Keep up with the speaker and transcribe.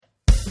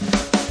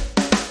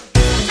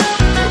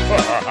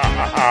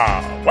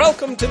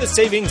welcome to the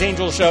Savings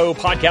Angel Show,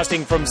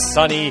 podcasting from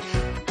sunny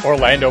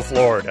Orlando,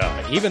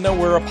 Florida. Even though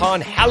we're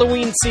upon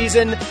Halloween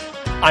season,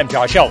 I'm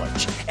Josh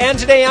Elledge, and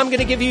today I'm going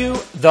to give you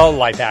the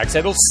life hacks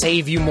that'll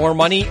save you more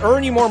money,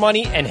 earn you more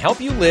money, and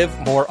help you live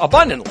more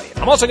abundantly.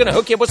 I'm also going to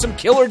hook you up with some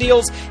killer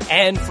deals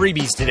and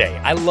freebies today.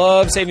 I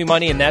love saving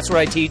money, and that's what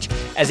I teach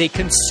as a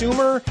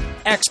consumer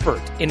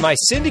expert. In my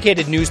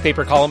syndicated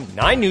newspaper column,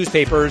 9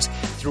 newspapers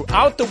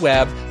throughout the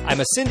web, I'm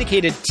a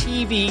syndicated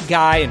TV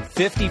guy in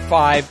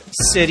 55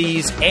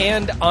 cities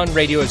and on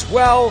radio as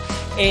well,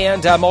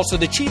 and I'm also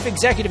the chief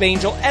executive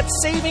angel at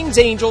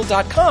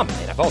savingsangel.com,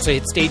 and I've also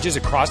hit stages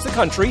across the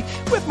country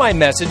with my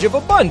message of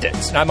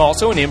abundance, and I'm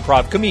also an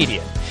improv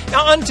comedian.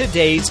 Now, on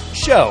today's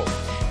show,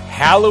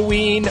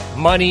 Halloween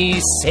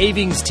money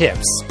savings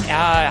tips.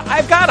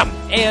 I've got them.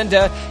 And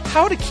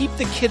how to keep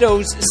the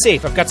kiddos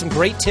safe. I've got some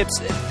great tips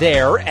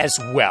there as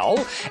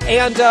well.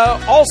 And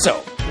also,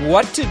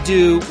 what to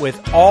do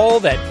with all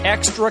that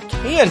extra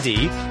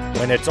candy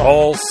when it's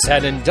all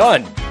said and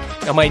done.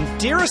 Now, my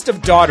dearest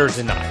of daughters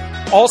and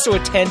I also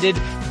attended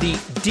the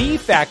de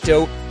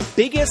facto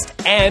biggest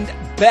and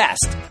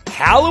best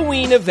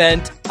Halloween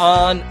event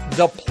on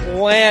the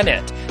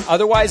planet,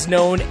 otherwise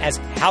known as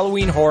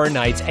Halloween Horror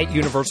Nights at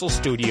Universal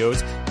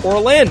Studios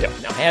Orlando.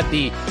 Now, I had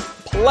the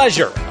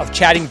pleasure of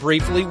chatting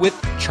briefly with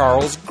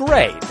Charles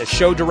Gray, the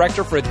show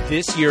director for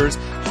this year's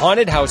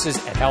Haunted Houses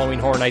at Halloween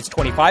Horror Nights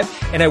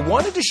 25, and I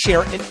wanted to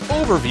share an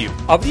overview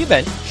of the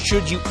event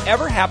should you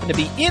ever happen to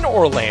be in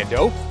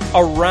Orlando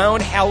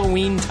around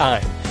Halloween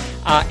time,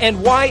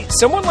 and why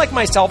someone like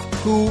myself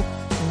who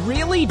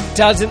really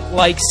doesn't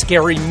like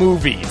scary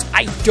movies.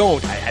 I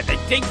don't.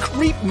 They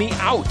creep me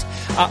out.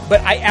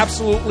 But I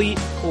absolutely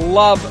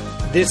love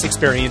this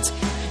experience.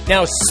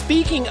 Now,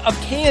 speaking of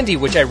candy,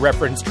 which I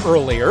referenced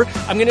earlier,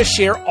 I'm going to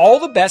share all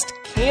the best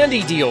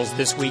candy deals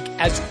this week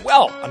as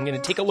well. I'm going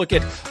to take a look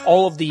at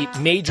all of the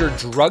major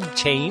drug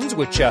chains,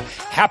 which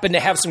happen to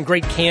have some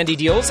great candy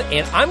deals,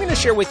 and I'm going to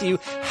share with you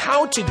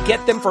how to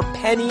get them for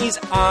pennies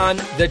on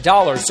the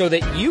dollar so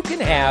that you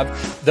can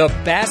have the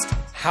best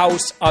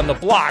house on the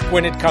block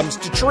when it comes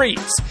to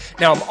treats.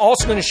 Now, I'm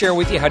also going to share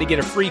with you how to get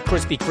a free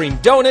Krispy Kreme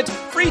donut,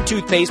 free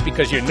toothpaste,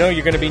 because you know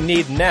you're going to be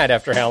needing that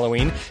after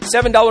Halloween,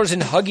 $7 in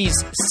Huggies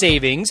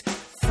savings,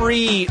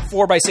 free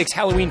 4x6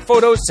 Halloween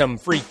photos, some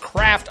free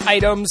craft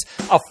items,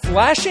 a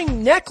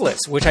flashing necklace,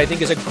 which I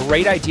think is a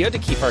great idea to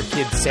keep our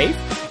kids safe,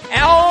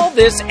 all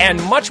this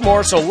and much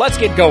more, so let's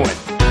get going.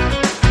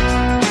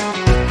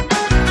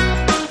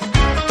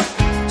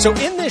 So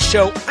in this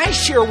show, I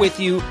share with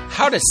you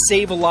how to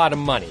save a lot of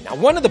money. Now,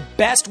 one of the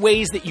best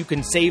ways that you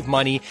can save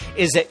money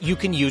is that you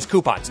can use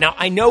coupons. Now,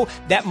 I know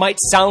that might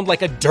sound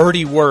like a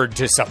dirty word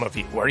to some of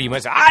you, where you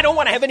might say, I don't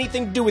want to have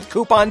anything to do with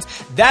coupons.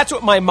 That's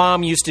what my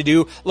mom used to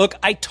do. Look,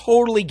 I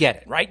totally get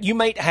it, right? You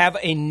might have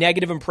a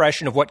negative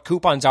impression of what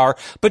coupons are,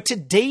 but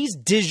today's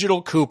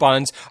digital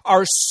coupons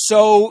are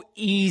so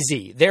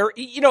easy.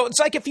 It's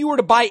like if you were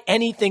to buy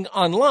anything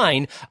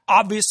online,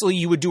 obviously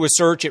you would do a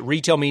search at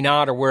Retail Me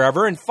Not or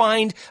wherever and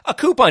find a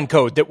coupon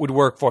code that would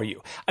work for you.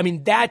 I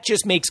mean, that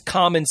just makes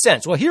common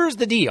sense. Well, here's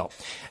the deal.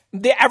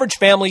 The average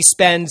family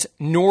spends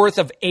north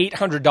of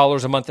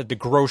 $800 a month at the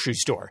grocery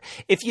store.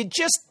 If you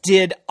just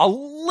did a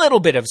little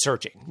bit of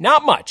searching,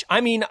 not much. I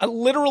mean, I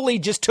literally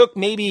just took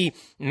maybe,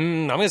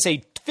 I'm going to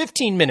say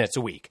 15 minutes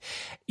a week.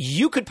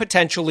 You could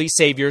potentially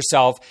save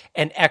yourself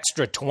an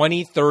extra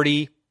 $20,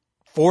 $30,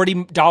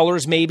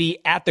 $40 maybe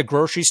at the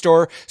grocery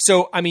store.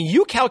 So, I mean,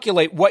 you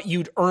calculate what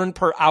you'd earn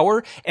per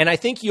hour, and I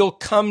think you'll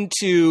come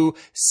to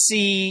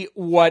see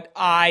what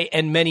I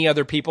and many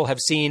other people have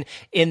seen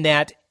in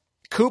that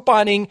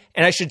couponing,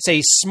 and I should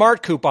say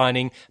smart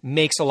couponing,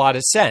 makes a lot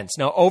of sense.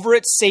 Now, over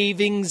at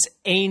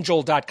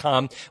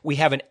savingsangel.com, we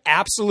have an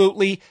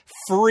absolutely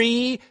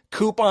free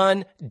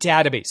coupon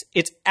database.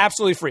 It's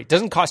absolutely free. It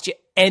doesn't cost you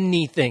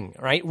anything,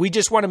 right? We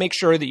just want to make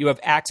sure that you have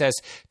access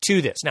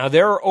to this. Now,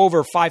 there are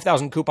over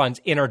 5,000 coupons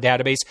in our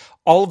database,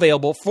 all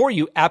available for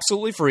you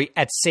absolutely free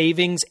at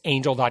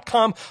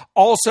savingsangel.com.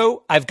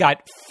 Also, I've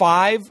got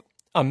 5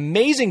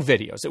 amazing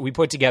videos that we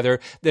put together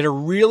that are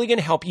really going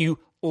to help you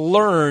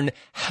learn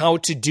how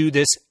to do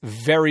this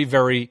very,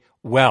 very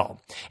well.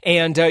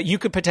 And you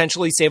could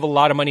potentially save a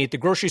lot of money at the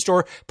grocery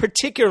store,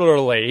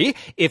 particularly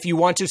if you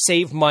want to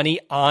save money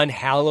on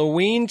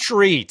Halloween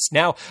treats.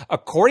 Now,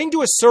 according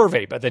to a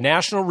survey by the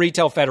National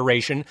Retail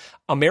Federation,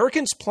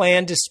 Americans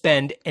plan to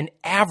spend an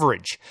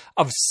average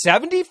of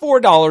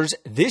 $74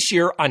 this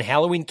year on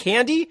Halloween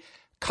candy,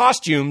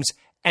 costumes,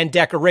 and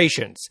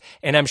decorations.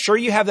 And I'm sure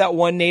you have that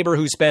one neighbor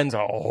who spends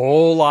a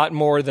whole lot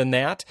more than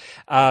that.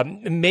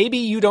 Maybe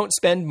you don't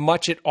spend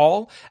much at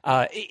all.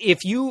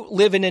 If you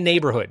live in a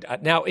neighborhood,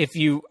 now if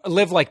you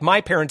live like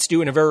my parents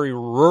do in a very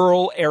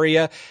rural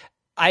area,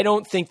 I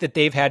don't think that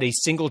they've had a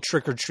single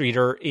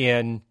trick-or-treater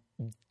in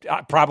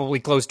probably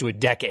close to a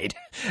decade,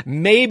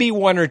 maybe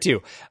 1 or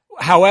 2.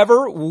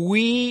 However,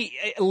 we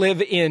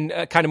live in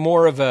kind of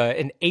more of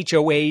an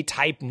HOA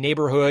type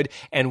neighborhood,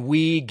 and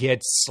we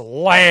get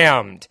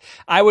slammed.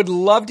 I would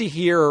love to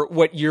hear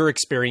what your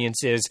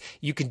experience is.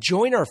 You can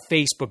join our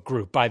Facebook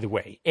group, by the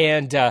way.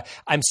 And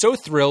I'm so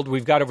thrilled.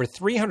 We've got over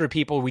 300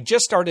 people. We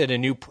just started a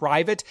new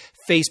private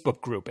Facebook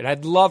group, and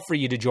I'd love for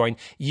you to join.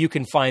 You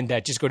can find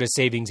that. Just go to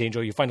Savings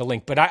Angel. You'll find a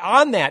link. But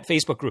on that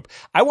Facebook group,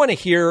 I want to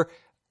hear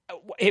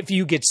if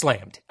you get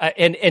slammed.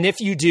 And if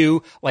you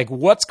do, like,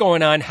 what's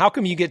going on? How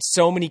come you get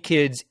so many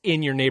kids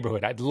in your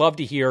neighborhood? I'd love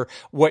to hear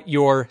what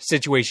your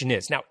situation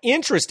is. Now,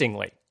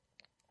 interestingly,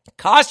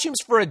 costumes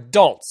for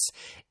adults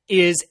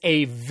is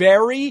a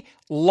very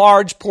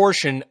large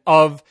portion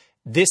of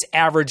this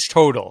average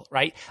total,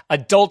 right?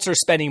 Adults are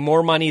spending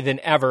more money than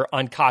ever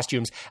on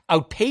costumes,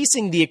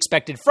 outpacing the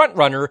expected front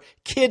runner,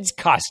 kids'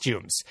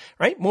 costumes,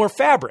 right? More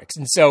fabrics.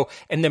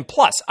 And then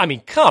plus, I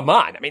mean, come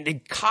on. I mean, the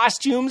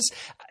costumes,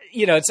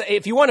 it's,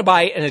 if you want to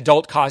buy an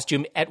adult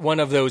costume at one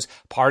of those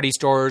party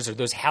stores or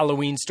those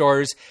Halloween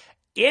stores,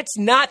 it's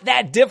not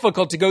that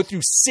difficult to go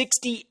through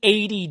 $60,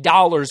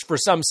 $80 for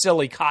some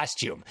silly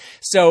costume.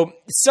 So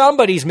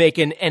somebody's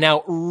making an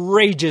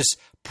outrageous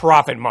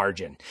profit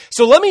margin.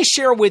 So let me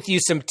share with you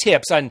some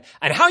tips on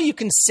how you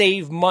can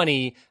save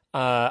money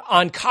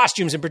on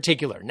costumes in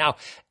particular. Now,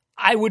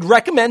 I would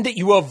recommend that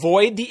you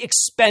avoid the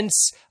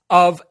expense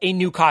of a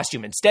new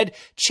costume. Instead,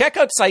 check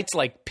out sites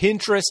like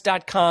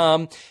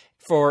Pinterest.com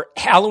for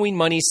Halloween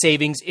money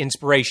savings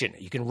inspiration.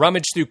 You can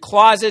rummage through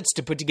closets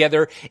to put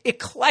together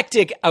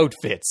eclectic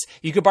outfits.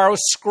 You can borrow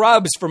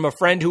scrubs from a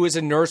friend who is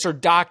a nurse or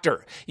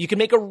doctor. You can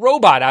make a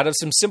robot out of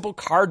some simple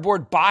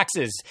cardboard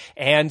boxes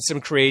and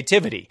some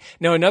creativity.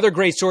 Now, another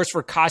great source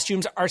for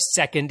costumes are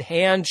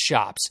secondhand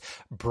shops.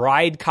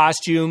 Bride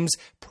costumes,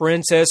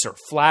 princess or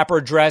flapper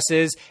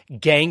dresses,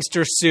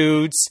 gangster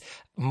suits,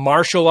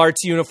 martial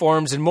arts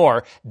uniforms, and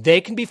more.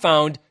 They can be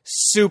found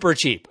super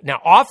cheap.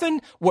 Now, often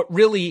what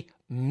really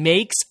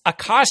makes a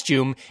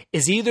costume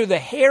is either the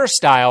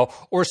hairstyle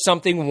or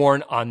something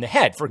worn on the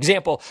head. For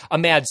example, a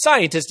mad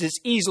scientist is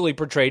easily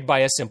portrayed by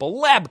a simple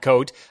lab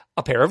coat,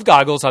 a pair of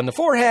goggles on the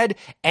forehead,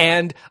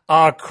 and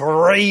a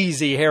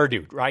crazy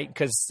hairdo, right?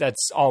 Because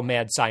that's all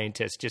mad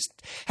scientists just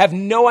have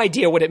no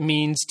idea what it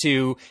means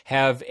to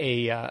have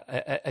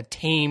a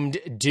tamed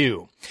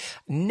do.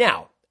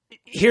 Now,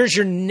 here's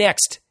your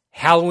next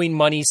Halloween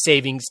money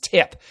savings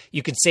tip.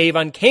 You can save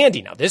on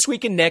candy. Now, this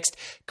week and next,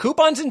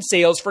 coupons and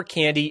sales for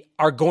candy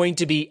are going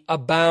to be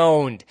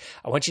abound.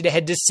 I want you to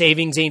head to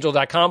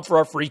savingsangel.com for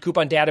our free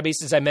coupon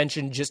database, as I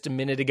mentioned just a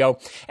minute ago,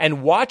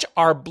 and watch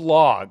our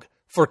blog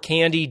for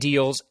candy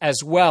deals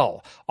as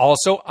well.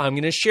 Also, I'm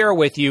going to share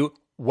with you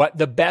what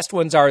the best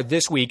ones are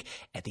this week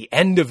at the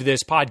end of this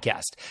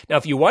podcast. Now,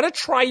 if you want to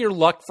try your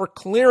luck for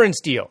clearance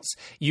deals,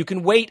 you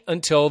can wait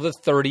until the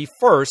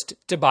 31st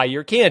to buy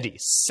your candy.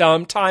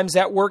 Sometimes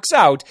that works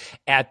out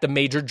at the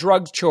major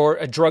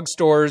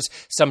drugstores.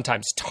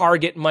 Sometimes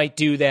Target might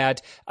do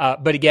that.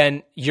 But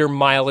again, your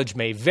mileage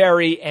may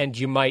vary, and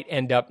you might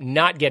end up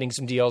not getting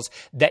some deals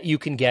that you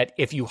can get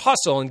if you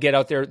hustle and get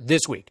out there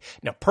this week.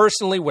 Now,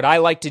 personally, what I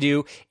like to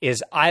do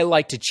is I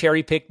like to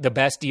cherry pick the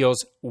best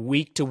deals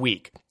week to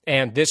week.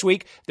 And this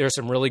week, there are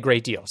some really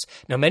great deals.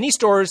 Now, many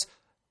stores,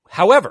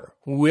 however,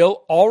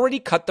 will already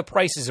cut the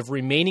prices of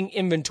remaining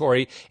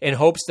inventory in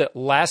hopes that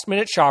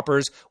last-minute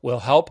shoppers will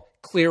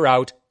help clear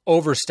out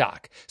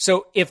overstock.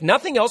 So if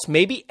nothing else,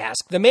 maybe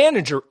ask the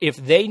manager if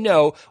they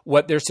know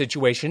what their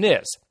situation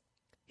is.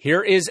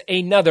 Here is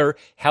another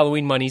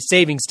Halloween money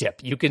savings tip.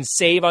 You can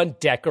save on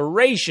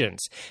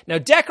decorations. Now,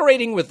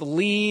 decorating with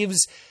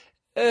leaves,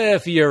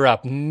 if you're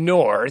up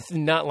north,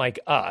 not like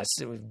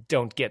us, we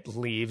don't get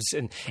leaves.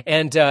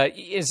 And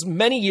as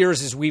many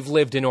years as we've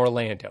lived in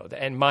Orlando,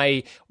 and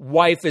my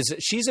wife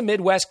she's a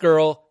Midwest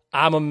girl,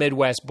 I'm a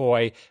Midwest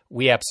boy.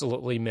 We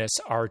absolutely miss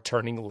our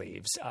turning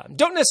leaves.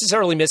 Don't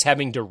necessarily miss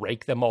having to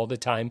rake them all the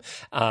time,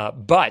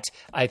 but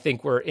I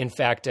think we're, in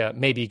fact,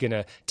 maybe going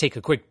to take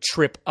a quick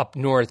trip up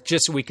north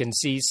just so we can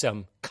see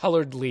some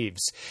colored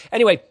leaves.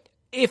 Anyway,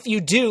 if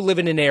you do live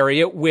in an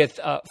area with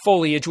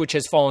foliage which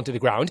has fallen to the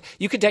ground,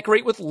 you could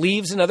decorate with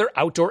leaves and other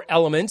outdoor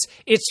elements.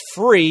 It's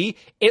free.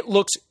 It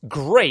looks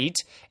great.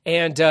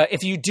 And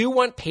if you do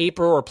want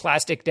paper or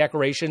plastic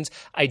decorations,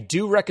 I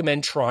do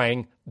recommend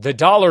trying the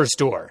dollar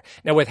store.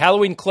 Now, with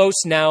Halloween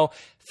close now,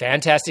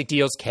 fantastic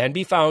deals can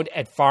be found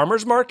at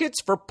farmers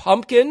markets for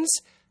pumpkins,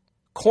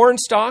 corn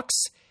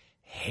stalks,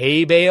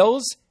 hay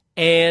bales,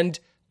 and,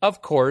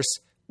 of course,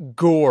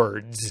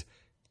 gourds.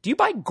 Do you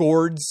buy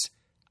gourds?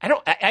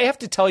 I have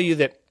to tell you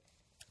that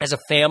as a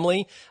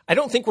family, I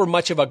don't think we're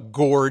much of a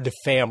gourd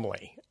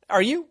family.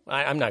 Are you?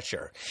 I'm not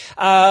sure.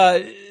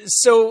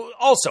 So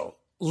also,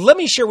 let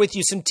me share with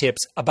you some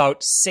tips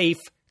about safe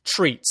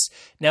treats.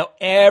 Now,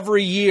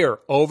 every year,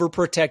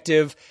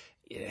 overprotective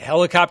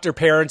helicopter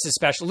parents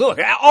especially, look,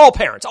 all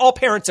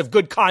parents of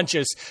good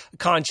conscience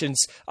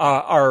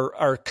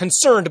are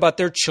concerned about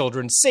their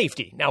children's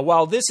safety. Now,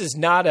 while this is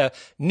not a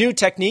new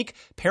technique,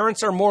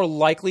 parents are more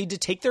likely to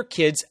take their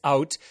kids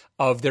out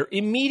of their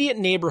immediate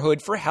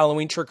neighborhood for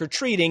Halloween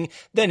trick-or-treating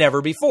than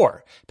ever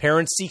before.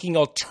 Parents seeking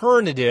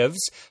alternatives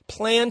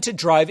plan to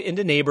drive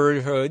into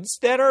neighborhoods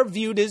that are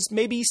viewed as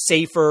maybe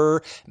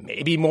safer,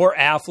 maybe more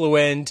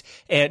affluent,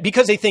 and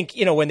because they think,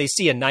 when they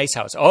see a nice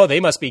house, oh, they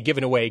must be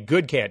giving away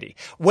good candy.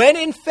 When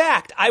in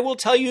fact, I will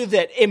tell you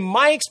that in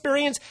my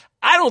experience,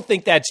 I don't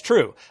think that's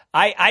true.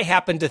 I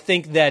happen to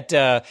think that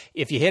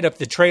if you hit up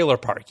the trailer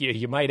park,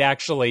 you might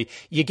actually,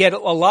 you get a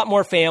lot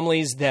more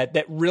families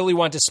that really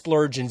want to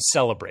splurge and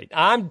celebrate.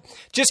 I'm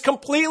just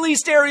completely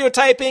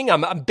stereotyping.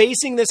 I'm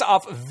basing this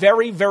off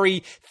very,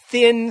 very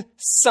thin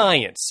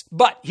science.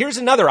 But here's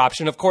another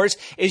option, of course,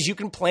 is you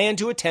can plan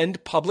to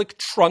attend public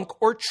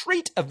trunk or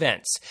treat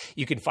events.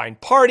 You can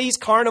find parties,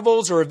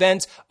 carnivals, or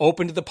events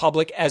open to the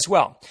public as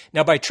well.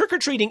 Now, by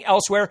trick-or-treating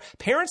elsewhere,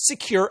 parents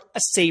secure a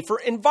safer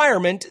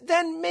environment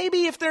than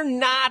maybe if they're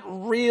not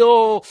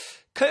real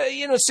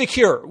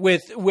secure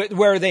with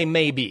where they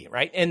may be,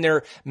 right? And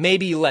there may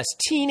be less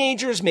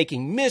teenagers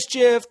making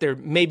mischief. There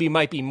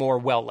might be more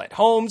well-lit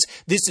homes.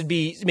 This would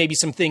be maybe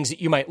some things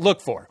that you might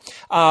look for.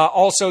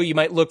 Also, you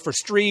might look for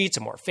streets,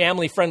 a more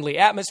family-friendly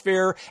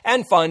atmosphere,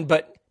 and fun,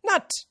 but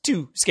not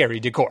too scary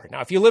decor.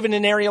 Now, if you live in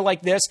an area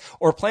like this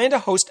or plan to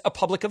host a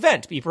public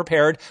event, be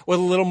prepared with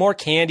a little more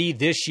candy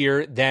this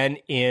year than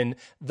in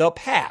the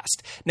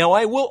past. Now,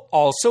 I will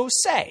also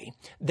say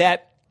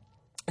that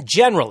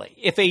generally,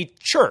 if a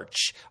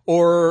church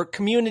or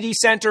community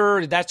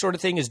center, that sort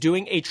of thing, is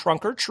doing a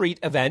trunk or treat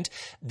event,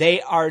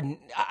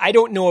 I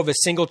don't know of a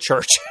single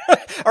church.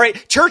 All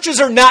right, churches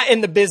are not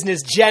in the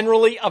business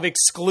generally of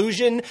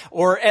exclusion,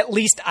 or at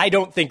least I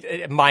don't think,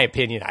 in my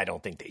opinion, I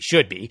don't think they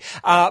should be.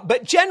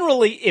 But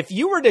generally, if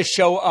you were to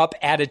show up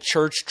at a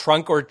church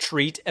trunk or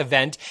treat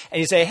event and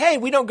you say, hey,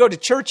 we don't go to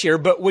church here,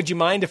 but would you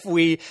mind if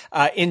we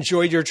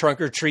enjoyed your trunk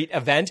or treat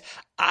event?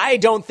 I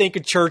don't think a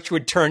church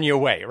would turn you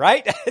away,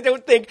 right? I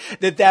don't think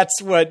that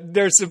that's what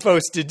they're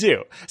supposed to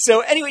do.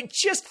 So anyway,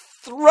 just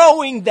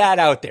throwing that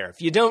out there.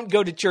 If you don't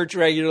go to church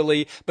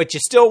regularly, but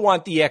you still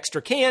want the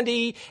extra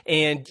candy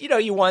and,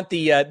 you want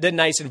the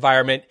nice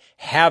environment,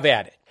 have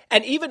at it.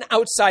 And even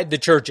outside the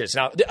churches.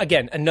 Now,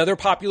 again, another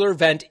popular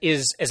event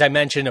is, as I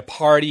mentioned, a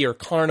party or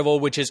carnival,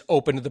 which is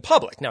open to the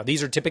public. Now,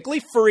 these are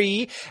typically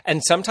free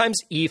and sometimes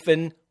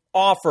even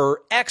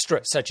offer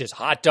extras such as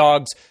hot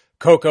dogs,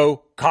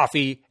 cocoa,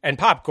 coffee, and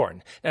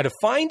popcorn. Now, to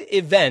find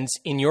events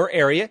in your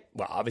area,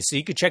 well, obviously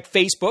you could check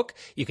Facebook.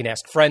 You can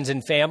ask friends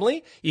and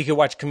family. You can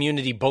watch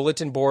community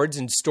bulletin boards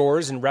in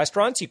stores and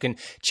restaurants. You can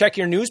check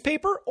your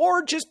newspaper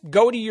or just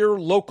go to your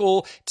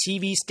local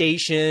TV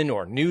station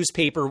or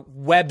newspaper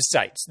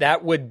websites.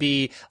 That would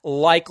be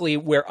likely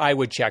where I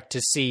would check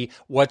to see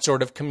what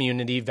sort of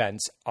community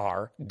events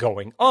are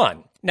going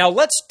on. Now,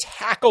 let's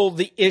tackle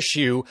the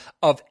issue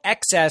of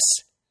excess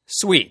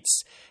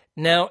sweets.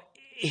 Now,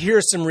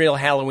 here's some real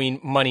Halloween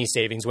money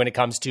savings when it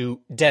comes to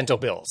dental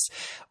bills.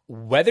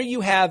 Whether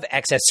you have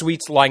excess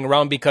sweets lying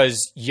around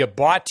because you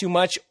bought too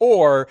much,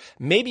 or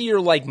maybe you're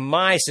like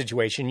my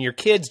situation, your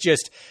kids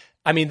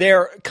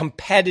they're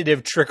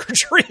competitive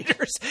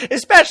trick-or-treaters,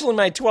 especially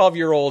my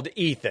 12-year-old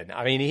Ethan.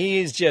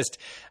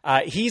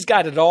 He's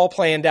got it all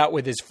planned out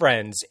with his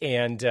friends,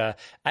 and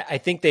I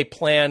think they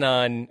plan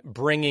on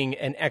bringing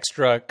an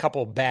extra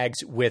couple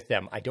bags with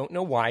them. I don't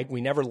know why.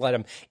 We never let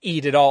them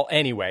eat it all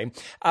anyway.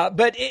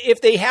 But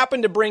if they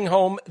happen to bring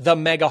home the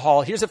Mega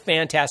Haul, here's a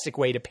fantastic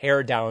way to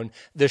pare down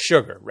the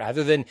sugar.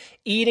 Rather than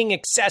eating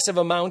excessive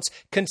amounts,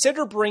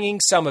 consider bringing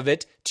some of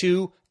it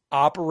to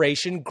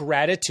Operation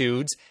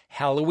Gratitude's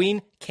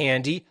Halloween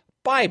Candy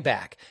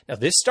Buyback. Now,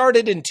 this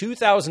started in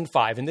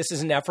 2005, and this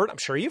is an effort, I'm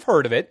sure you've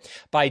heard of it,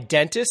 by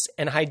dentists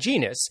and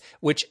hygienists,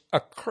 which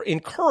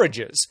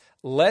encourages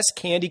less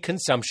candy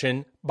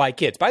consumption by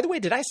kids. By the way,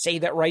 did I say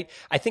that right?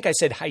 I think I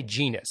said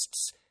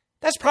hygienists.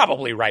 That's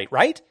probably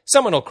right?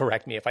 Someone will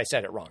correct me if I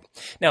said it wrong.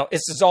 Now,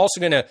 this is also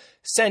going to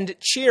send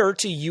cheer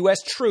to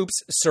U.S. troops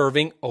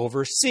serving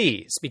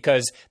overseas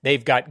because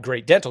they've got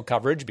great dental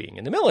coverage being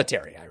in the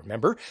military. I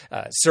remember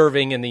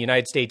serving in the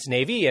United States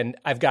Navy, and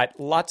I've got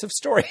lots of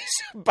stories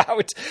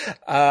about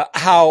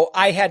how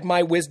I had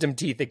my wisdom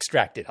teeth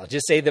extracted. I'll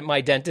just say that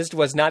my dentist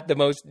was not the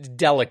most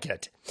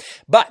delicate.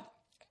 But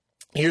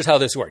here's how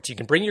this works. You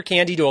can bring your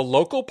candy to a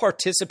local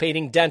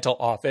participating dental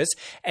office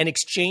and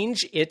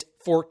exchange it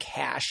for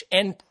cash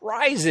and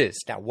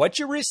prizes. Now, what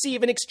you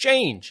receive in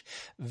exchange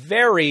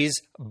varies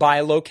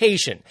by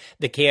location.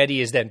 The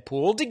candy is then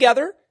pooled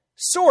together,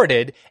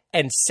 sorted,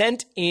 and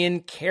sent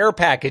in care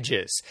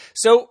packages.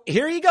 So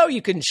here you go.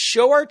 You can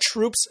show our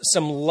troops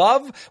some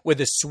love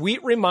with a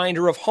sweet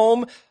reminder of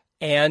home,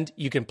 and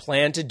you can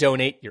plan to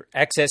donate your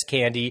excess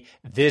candy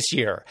this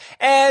year.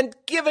 And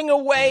giving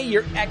away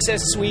your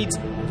excess sweets,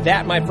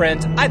 that, my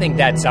friends, I think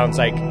that sounds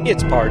like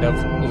it's part of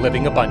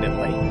living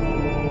abundantly.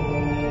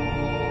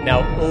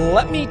 Now,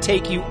 let me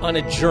take you on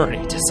a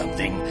journey to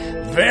something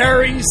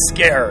very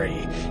scary.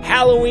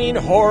 Halloween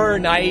Horror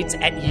Nights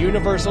at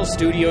Universal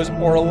Studios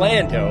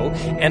Orlando,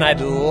 and I'd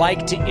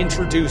like to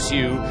introduce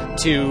you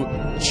to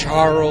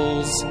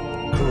Charles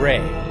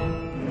Gray.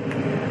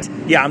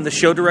 Yeah, I'm the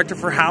show director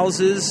for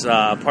Houses,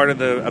 part of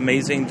the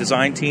amazing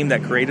design team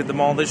that created them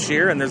all this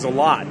year, and there's a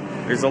lot.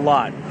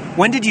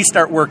 When did you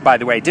start work, by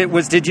the way?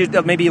 Did you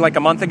maybe like a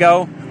month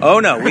ago? Oh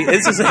no,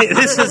 this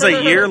is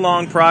a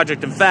year-long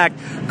project. In fact,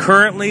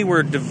 currently we're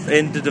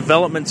in the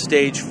development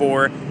stage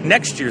for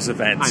next year's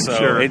event. I'm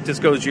sure it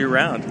just goes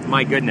year-round.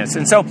 My goodness!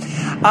 And so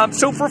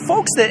for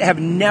folks that have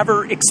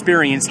never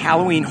experienced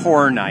Halloween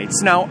Horror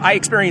Nights, now I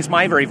experienced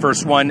my very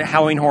first one,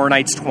 Halloween Horror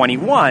Nights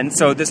 21.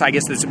 So I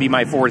guess this would be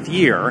my 4th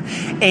year,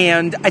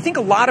 and I think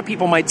a lot of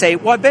people might say,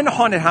 "Well, I've been to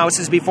haunted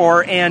houses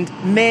before, and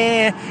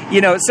meh."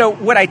 So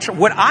what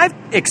I've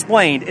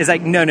explained is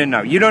like,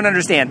 no, you don't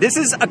understand. This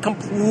is a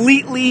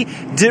completely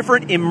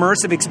different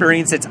immersive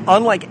experience. It's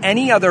unlike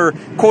any other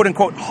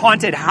quote-unquote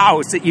haunted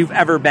house that you've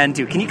ever been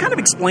to. Can you kind of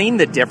explain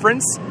the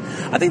difference?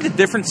 I think the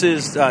difference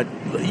is,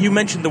 you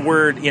mentioned the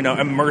word,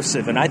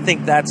 immersive, and I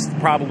think that's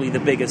probably the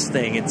biggest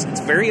thing. It's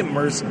very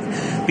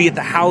immersive, be it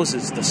the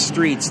houses, the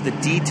streets, the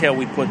detail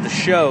we put, the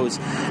shows,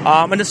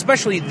 and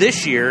especially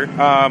this year,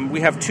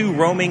 we have 2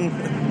 roaming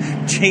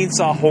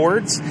chainsaw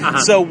hordes.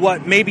 So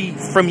what maybe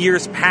from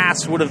years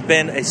past would have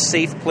been a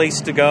safe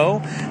place to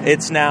go,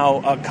 it's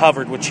now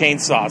covered with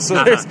chainsaws.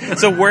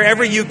 So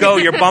wherever you go,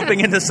 you're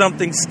bumping into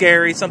something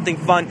scary, something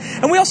fun.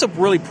 And we also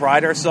really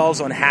pride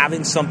ourselves on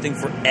having something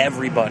for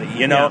everybody,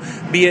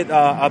 be it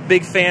a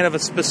big fan of a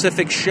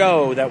specific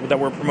show that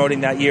we're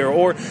promoting that year,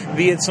 or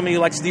be it somebody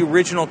who likes the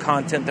original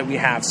content that we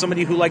have,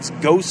 somebody who likes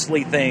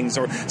ghostly things,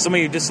 or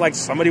somebody who just likes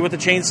somebody with a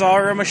chainsaw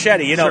or a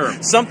machete,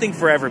 something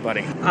for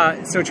everybody.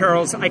 So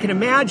Charles, I can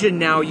imagine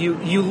now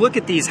you look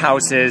at these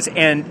houses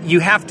and you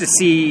have to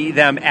see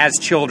them as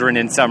children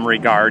in some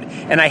regard.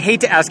 And I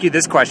hate to ask you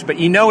this question, but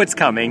it's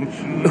coming.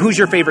 Who's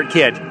your favorite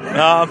kid?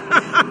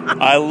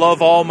 I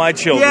love all my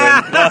children.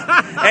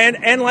 Yeah.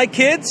 And like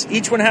kids,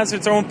 each one has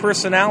its own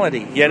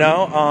personality,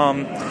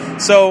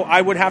 So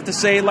I would have to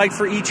say, like,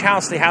 for each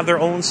house, they have their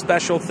own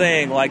special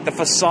thing. Like the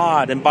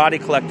facade in Body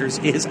Collectors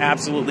is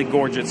absolutely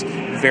gorgeous,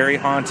 very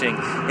haunting.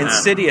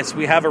 Insidious,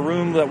 we have a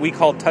room that we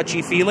call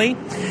Touchy Feely,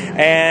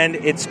 and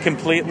it's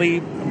completely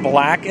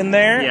black in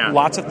there. Yeah.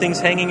 Lots of things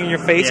hanging in your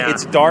face. Yeah.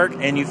 It's dark,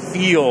 and you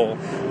feel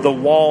the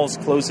walls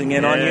closing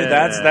in on you.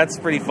 That's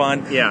pretty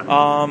fun. Yeah.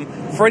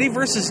 Freddy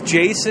vs.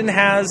 Jason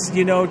has,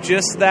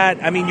 just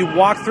that. I mean, you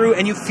walk through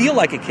and you feel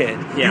like a kid.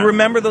 Yeah. You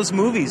remember those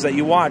movies that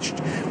you watched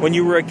when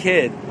you were a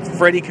kid.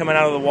 Freddy coming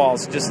out of the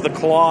walls, just the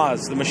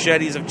claws, the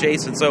machetes of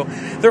Jason. So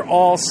they're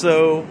all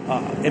so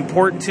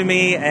important to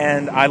me,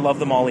 and I love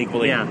them all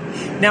equally. Yeah.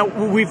 Now,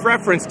 we've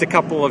referenced a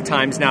couple of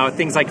times now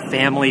things like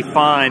family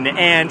fun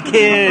and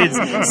kids.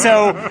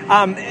 So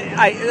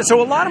a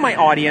lot of my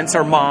audience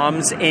are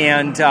moms,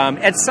 and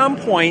at some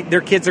point,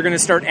 their kids are going to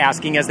start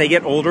asking as they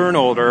get older and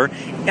older,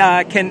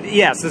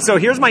 so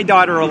here's my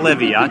daughter,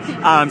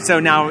 Olivia, so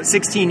now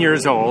 16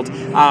 years old.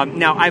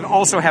 Now, I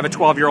also have a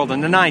 12-year-old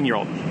and a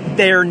 9-year-old.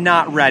 They're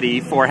not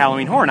ready for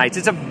Halloween Horror Nights.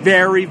 It's a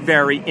very,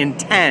 very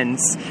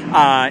intense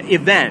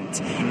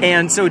event.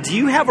 And so do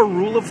you have a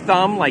rule of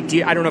thumb? Like,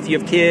 I don't know if you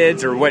have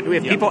kids or what,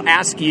 if people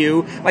ask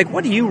you, like,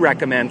 what do you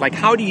recommend? Like,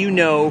 how do you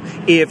know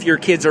if your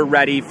kids are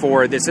ready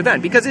for this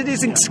event? Because it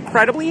is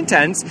incredibly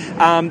intense.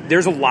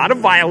 There's a lot of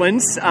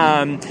violence.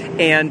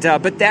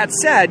 But that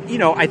said,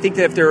 I think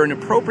that if they're an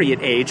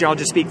appropriate age, I'll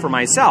just speak for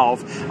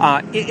myself,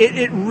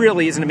 it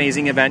really is an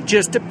amazing event,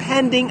 just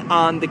depending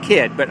on the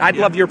kid. But I'd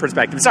love your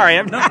perspective. Sorry,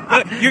 I'm not.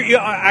 You're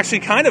actually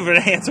kind of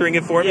answering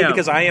it for me,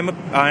 because I am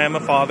a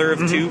father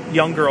of 2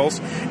 young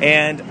girls,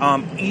 and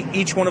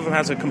each one of them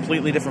has a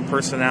completely different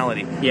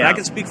personality. Yeah. And I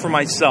can speak for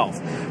myself.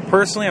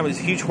 Personally, I was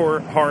a huge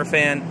horror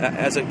fan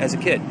as a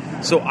kid.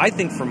 So I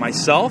think for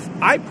myself,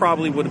 I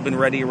probably would have been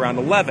ready around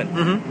 11.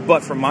 Mm-hmm.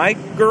 But for my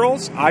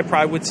girls, I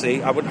probably would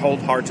say I would hold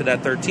hard to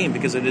that 13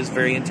 because it is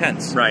very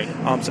intense. Right.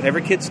 So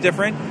every kid's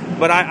different,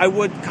 but I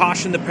would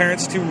caution the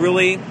parents to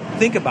really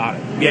think about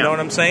it. You know what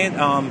I'm saying?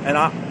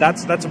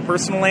 That's a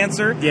personal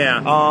answer.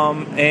 Yeah.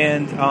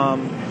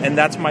 And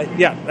that's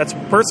that's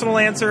a personal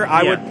answer.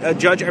 I would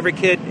judge every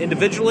kid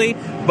individually,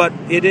 but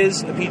it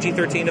is a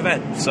PG-13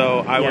 event, so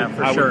I would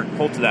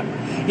hold to that.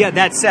 Yeah,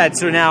 that said,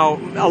 so now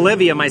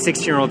Olivia, my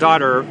 16-year-old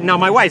daughter, now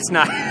my wife's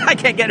not, I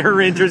can't get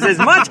her interest as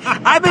much.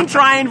 I've been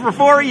trying for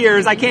 4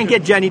 years. I can't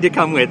get Jenny to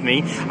come with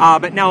me.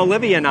 But now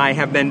Olivia and I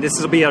have been,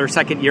 this will be our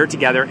 2nd year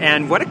together,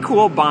 and what a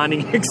cool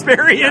bonding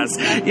experience,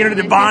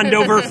 to bond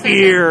over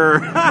fear.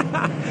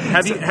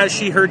 Has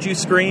she heard you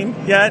scream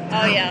yet?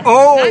 Oh, yeah.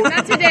 Oh!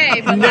 Not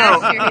today, but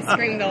last year he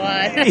screamed a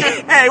lot.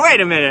 Hey, wait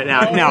a minute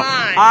now. No,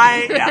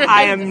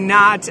 I am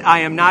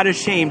not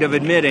ashamed of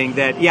admitting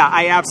that,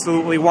 I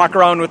absolutely walk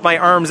around with my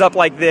arms up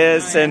like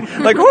this and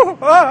like,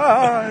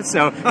 but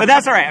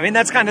that's all right. I mean,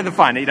 that's kind of the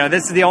fun.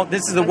 This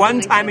is the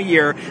one time a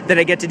year that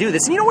I get to do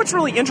this. And what's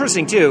really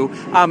interesting too,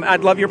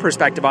 I'd love your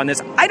perspective on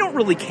this. I don't don't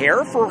really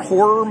care for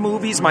horror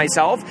movies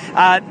myself.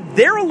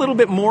 They're a little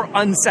bit more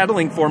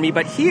unsettling for me,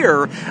 but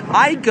here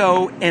I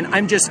go and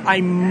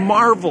I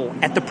marvel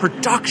at the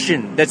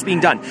production that's being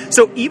done.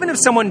 So even if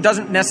someone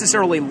doesn't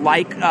necessarily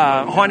like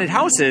haunted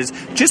houses,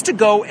 just to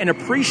go and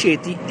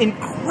appreciate the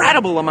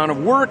incredible amount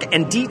of work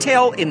and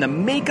detail in the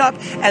makeup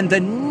and the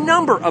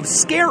number of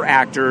scare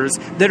actors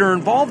that are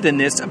involved in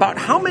this, about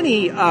how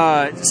many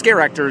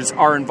scare actors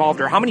are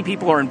involved, or how many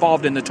people are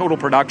involved in the total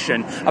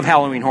production of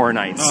Halloween Horror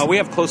Nights? We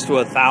have close to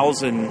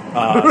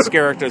 1,000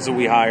 scare actors that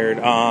we hired.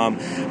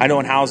 I know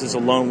in houses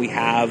alone we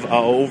have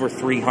over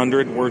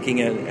 300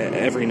 working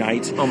every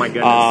night. Oh my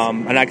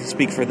goodness. And I can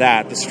speak for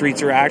that. The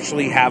streets are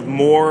actually have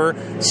more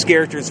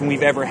scare actors than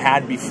we've ever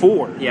had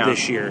before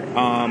this year.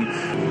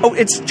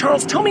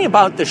 Charles, tell me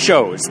about the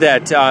shows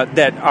that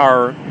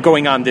are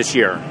going on this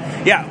year.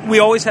 Yeah, we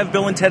always have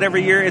Bill and Ted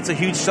every year. It's a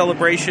huge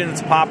celebration.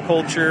 It's pop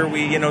culture.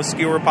 We,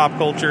 skewer pop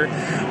culture.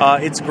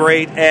 It's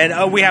great.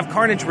 And we have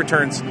Carnage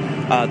Returns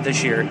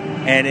this year.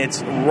 And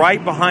it's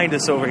right behind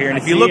us over here. And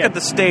if you look at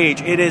the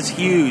stage, it is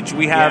huge.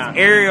 We have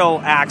aerial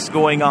acts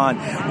going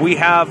on. We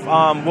have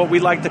what we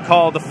like to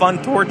call the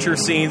fun torture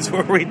scenes,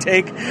 where we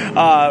take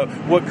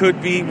what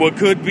could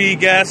be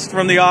guests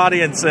from the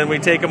audience, and we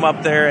take them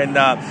up there, and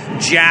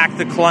Jack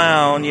the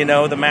Clown,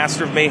 the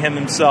master of mayhem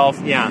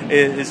himself,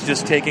 is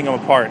just taking them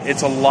apart.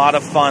 It's a lot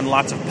of fun,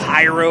 lots of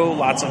pyro,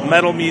 lots of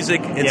metal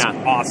music. It's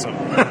awesome.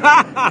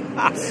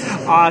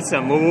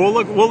 Awesome. Well,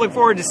 we'll look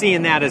forward to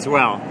seeing that as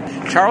well.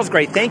 Charles,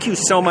 great. Thank you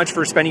so much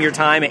for spending your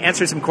time and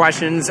answering some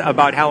questions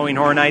about Halloween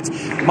Horror Nights.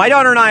 My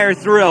daughter and I are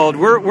thrilled.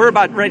 We're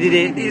about ready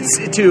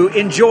to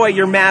enjoy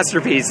your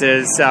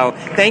masterpieces. So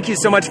thank you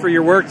so much for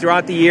your work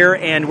throughout the year,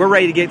 and we're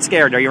ready to get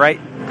scared. Are you right?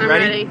 I'm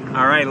ready.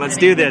 All right, let's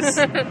do this.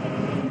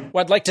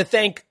 Well, I'd like to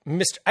thank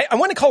Mr. I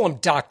want to call him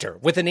Doctor,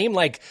 with a name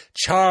like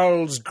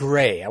Charles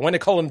Gray. I want to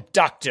call him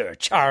Dr.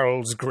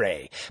 Charles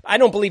Gray. I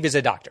don't believe he's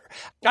a doctor.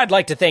 I'd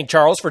like to thank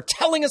Charles for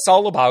telling us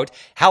all about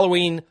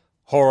Halloween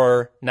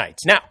Horror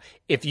Nights. Now,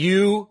 if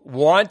you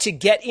want to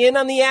get in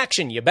on the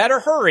action, you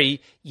better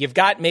hurry. You've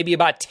got maybe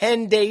about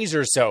 10 days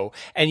or so,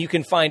 and you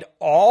can find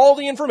all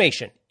the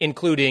information,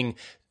 including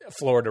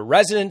Florida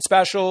resident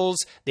specials.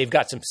 They've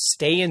got some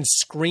stay and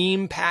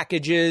scream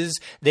packages.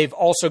 They've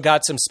also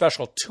got some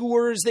special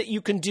tours that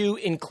you can do,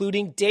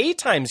 including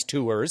daytime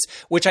tours,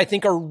 which I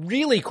think are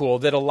really cool,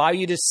 that allow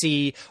you to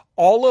see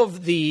all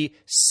of the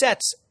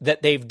sets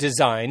that they've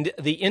designed,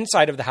 the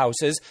inside of the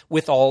houses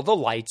with all the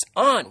lights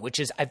on, which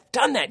is, I've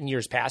done that in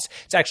years past.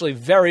 It's actually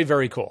very,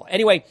 very cool.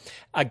 Anyway,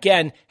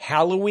 again,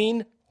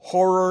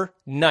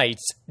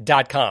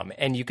 HalloweenHorrorNights.com,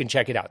 and you can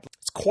check it out.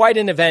 It's quite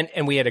an event,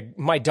 and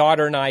my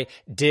daughter and I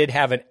did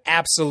have an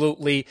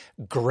absolutely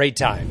great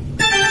time.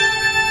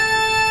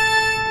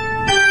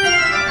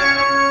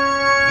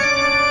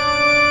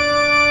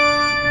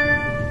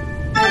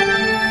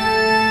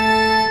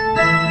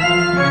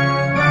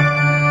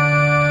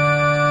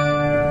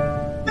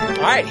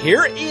 All right,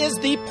 here is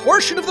the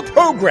portion of the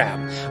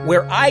program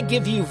where I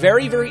give you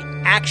very, very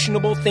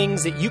actionable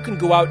things that you can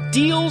go out,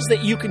 deals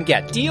that you can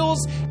get,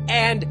 deals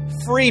and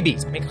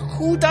freebies. I mean,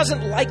 who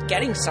doesn't like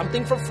getting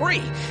something for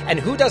free? And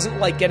who doesn't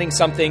like getting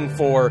something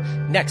for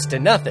next to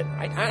nothing,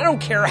 right? I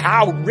don't care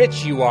how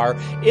rich you are.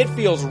 It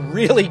feels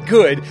really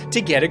good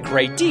to get a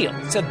great deal.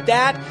 So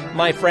that,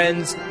 my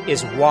friends,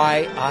 is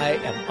why I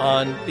am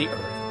on the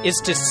earth, is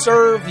to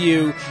serve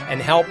you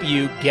and help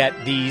you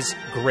get these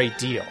great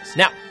deals.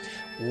 Now,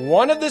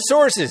 one of the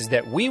sources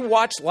that we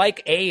watch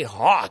like a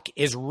hawk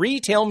is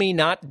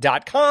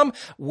RetailMeNot.com,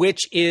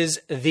 which is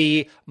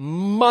the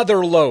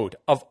motherlode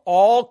of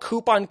all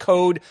coupon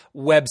code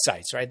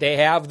websites, right? They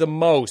have the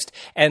most.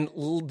 And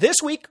this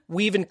week,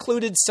 we've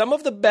included some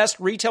of the best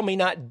Retail Me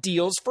Not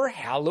deals for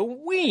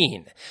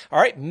Halloween.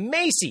 All right,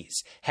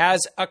 Macy's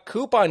has a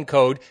coupon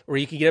code where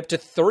you can get up to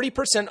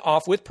 30%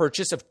 off with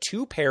purchase of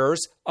 2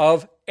 pairs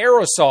of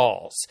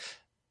aerosols.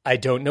 I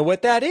don't know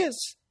what that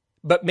is,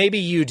 but maybe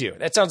you do.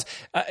 That sounds,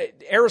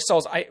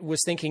 aerosols, I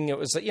was thinking it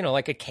was,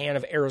 like a can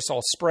of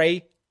aerosol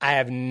spray. I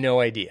have no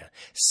idea.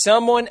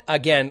 Someone,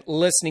 again,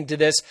 listening to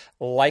this,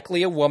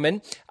 likely a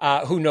woman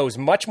who knows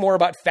much more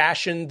about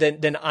fashion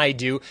than I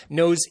do,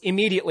 knows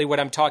immediately what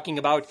I'm talking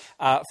about,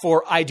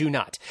 for I do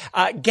not.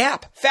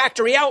 Gap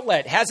Factory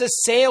Outlet has a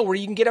sale where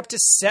you can get up to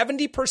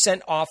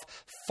 70% off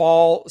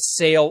fall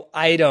sale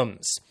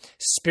items.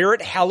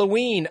 Spirit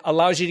Halloween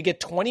allows you to get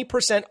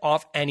 20%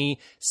 off any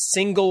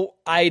single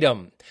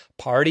item.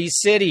 Party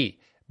City.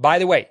 By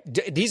the way,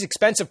 these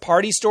expensive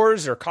party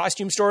stores or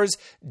costume stores,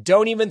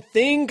 don't even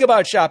think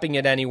about shopping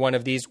at any one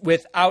of these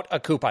without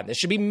a coupon. This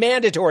should be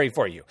mandatory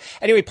for you.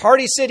 Anyway,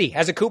 Party City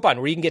has a coupon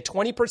where you can get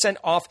 20%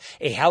 off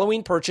a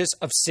Halloween purchase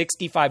of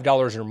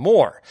 $65 or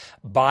more.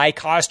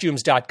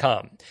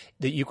 BuyCostumes.com.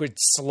 That you could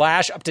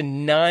slash up to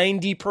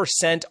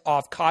 90%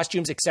 off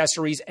costumes,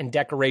 accessories, and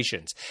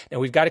decorations. Now,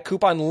 we've got a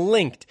coupon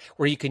linked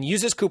where you can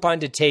use this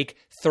coupon to take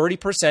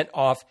 30%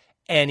 off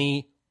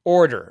any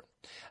order.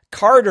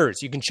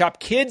 Carter's. You can shop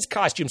kids'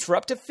 costumes for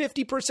up to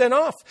 50%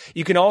 off.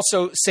 You can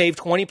also save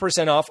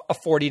 20% off a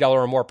 $40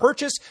 or more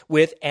purchase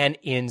with an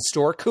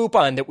in-store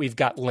coupon that we've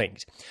got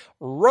linked.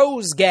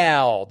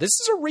 Rosegal. This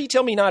is a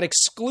Retail Me Not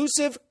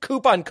exclusive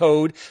coupon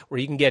code where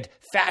you can get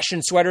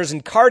fashion sweaters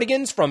and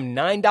cardigans from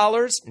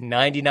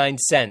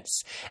 $9.99.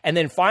 And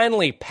then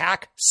finally,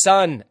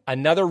 PacSun,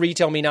 another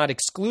Retail Me Not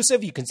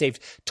exclusive. You can save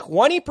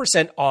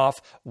 20% off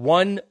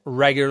one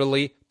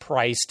regularly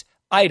priced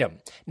item.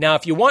 Now,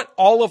 if you want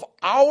all of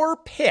our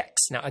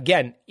picks, now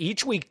again,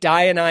 each week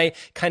Di and I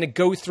kind of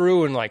go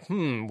through and like,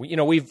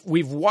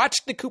 we've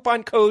watched the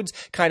coupon codes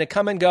kind of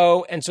come and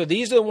go, and so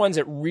these are the ones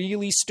that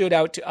really stood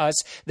out to us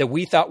that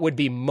we thought would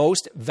be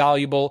most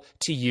valuable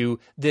to you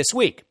this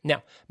week.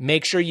 Now,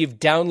 make sure you've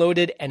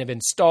downloaded and have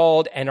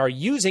installed and are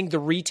using the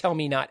Retail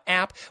Me Not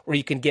app where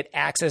you can get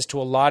access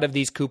to a lot of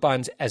these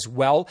coupons as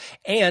well.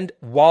 And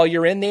while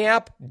you're in the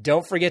app,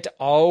 don't forget to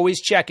always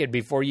check it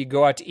before you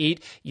go out to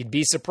eat. You'd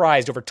be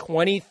surprised. Over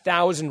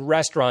 20,000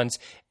 restaurants,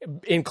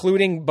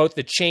 including both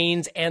the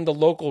chains and the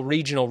local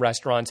regional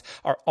restaurants,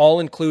 are all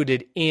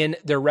included in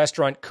their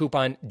restaurant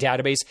coupon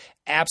database.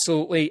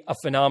 Absolutely a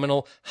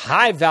phenomenal,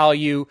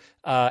 high-value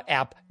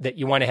app that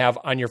you want to have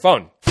on your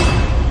phone.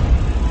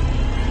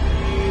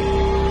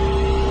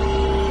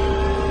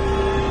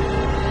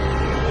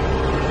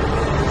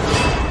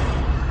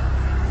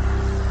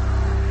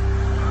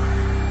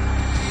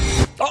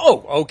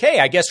 Oh, okay.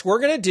 I guess we're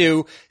going to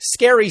do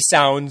scary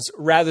sounds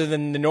rather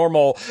than the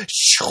normal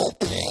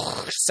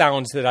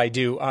sounds that I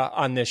do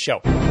on this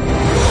show.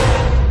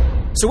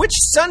 So which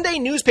Sunday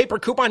newspaper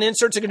coupon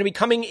inserts are going to be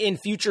coming in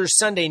future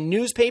Sunday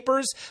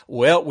newspapers?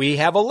 Well, we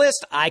have a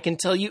list. I can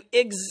tell you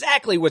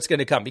exactly what's going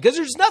to come because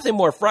there's nothing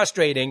more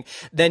frustrating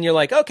than you're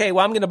like, okay,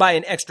 well, I'm going to buy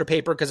an extra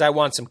paper because I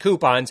want some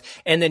coupons.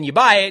 And then you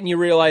buy it and you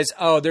realize,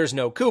 oh, there's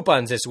no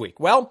coupons this week.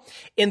 Well,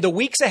 in the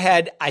weeks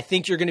ahead, I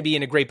think you're going to be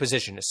in a great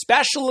position,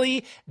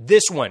 especially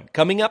this one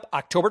coming up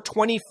October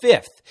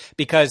 25th,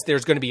 because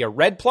there's going to be a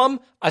Red Plum,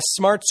 a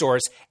Smart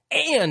Source,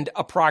 and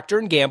a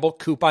Procter & Gamble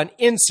coupon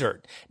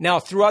insert.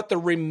 Now, throughout the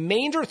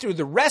remainder, through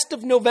the rest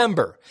of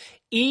November,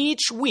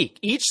 each week,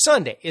 each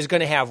Sunday is going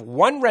to have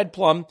one Red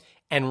Plum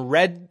and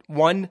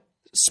one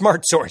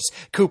Smart Source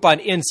coupon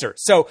insert.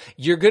 So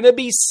you're going to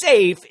be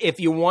safe if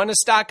you want to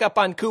stock up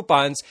on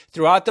coupons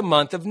throughout the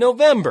month of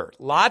November.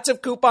 Lots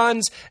of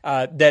coupons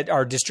that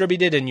are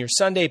distributed in your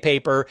Sunday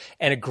paper,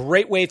 and a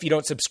great way if you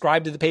don't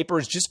subscribe to the paper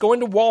is just go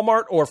into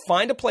Walmart or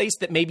find a place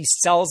that maybe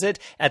sells it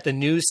at the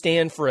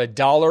newsstand for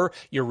 $1.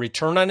 Your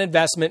return on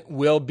investment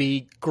will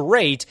be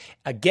great.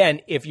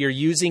 Again, if you're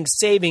using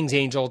Savings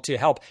Angel to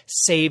help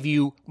save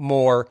you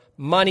more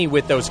money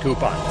with those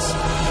coupons.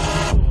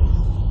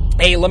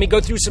 Hey, let me go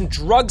through some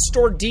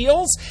drugstore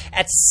deals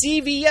at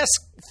CVS.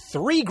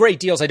 3 great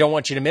deals I don't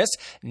want you to miss.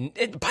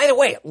 By the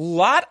way, a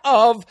lot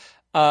of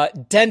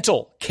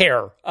dental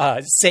care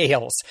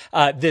sales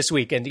this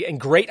week and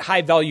great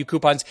high value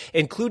coupons,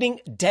 including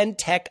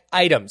Dentec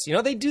items. You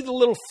know, they do the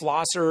little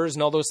flossers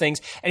and all those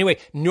things. Anyway,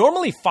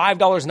 normally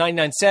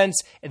 $5.99.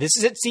 This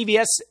is at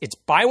CVS. It's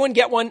buy one,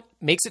 get one,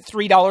 makes it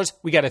 $3.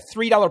 We got a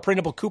 $3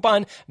 printable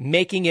coupon,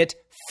 making it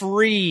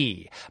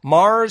free.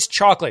 Mars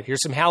chocolate.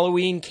 Here's some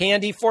Halloween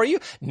candy for you.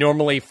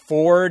 Normally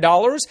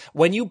 $4.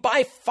 When you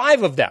buy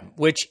 5 of them,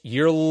 which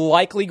you're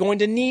likely going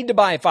to need to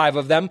buy 5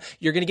 of them,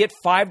 you're going to get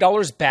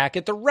 $5 back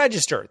at the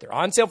register. They're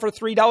on sale for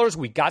 $3.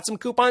 We got some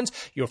coupons.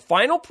 Your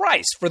final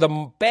price for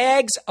the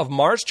bags of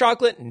Mars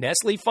chocolate,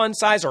 Nestle Fun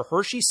Size or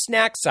Hershey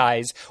Snack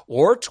Size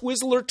or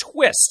Twizzler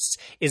Twists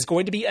is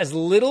going to be as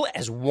little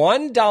as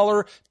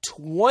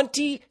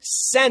 $1.20.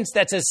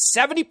 That's a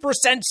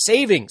 70%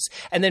 savings.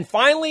 And then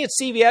finally at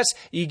CVS,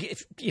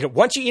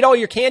 once you eat all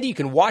your candy, you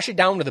can wash it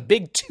down with a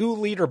big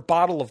 2-liter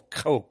bottle of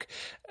Coke.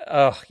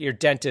 Your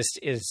dentist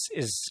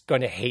is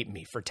going to hate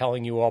me for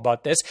telling you all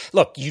about this.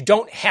 Look, you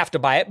don't have to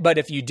buy it, but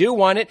if you do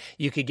want it,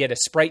 you could get a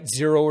Sprite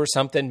Zero or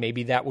something.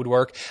 Maybe that would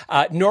work.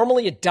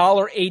 Normally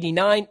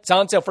 $1.89. It's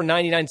on sale for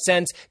 99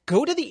 cents.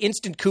 Go to the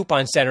Instant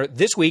Coupon Center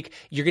this week.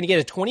 You're going to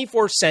get a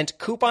 24-cent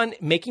coupon,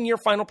 making your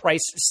final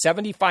price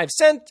 75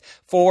 cents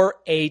for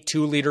a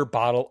 2-liter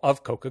bottle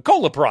of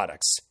Coca-Cola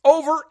products.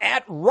 Over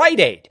at Rite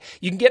Aid,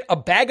 you can get a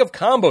bag of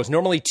combos,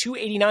 normally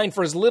 $2.89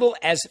 for as little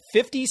as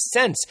 50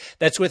 cents.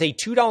 That's with a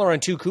 $2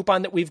 on 2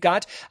 coupon that we've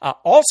got.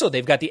 Also,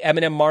 they've got the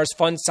M&M Mars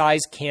Fun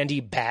Size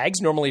candy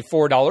bags, normally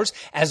 $4,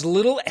 as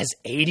little as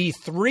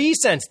 83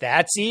 cents.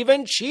 That's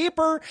even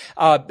cheaper.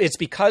 It's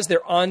because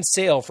they're on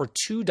sale for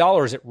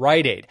 $2 at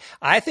Rite Aid.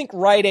 I think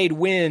Rite Aid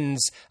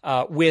wins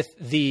with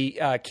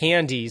the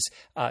candies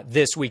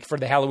this week for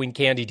the Halloween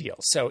candy deal.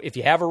 So if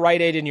you have a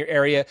Rite Aid in your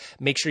area,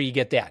 make sure you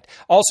get that.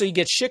 Also, you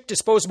get Schick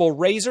disposable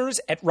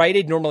razors at Rite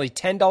Aid, normally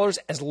 $10,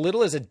 as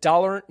little as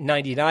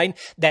 $1.99.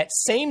 That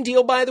same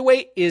deal, by the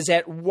way, is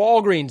at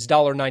Walgreens,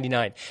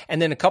 $1.99.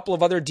 And then a couple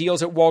of other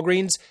deals at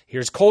Walgreens.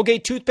 Here's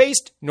Colgate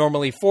toothpaste,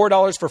 normally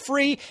 $4 for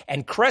free,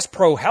 and Crest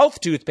Pro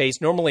Health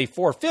toothpaste, normally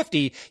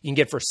 $4.50, you can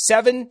get for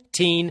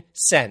 17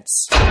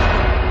 cents.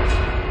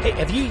 Hey,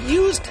 have you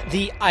used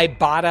the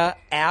Ibotta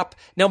app?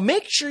 Now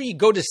make sure you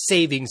go to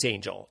Savings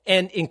Angel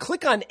and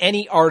click on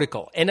any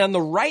article. And on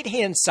the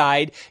right-hand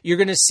side, you're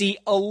going to see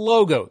a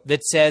logo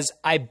that says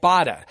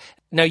Ibotta.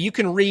 Now you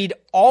can read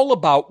all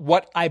about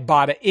what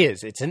Ibotta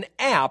is. It's an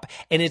app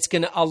and it's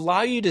going to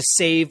allow you to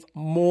save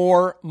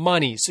more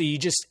money. So you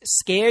just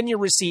scan your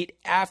receipt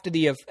after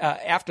the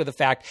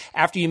fact,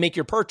 after you make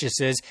your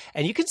purchases,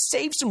 and you can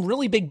save some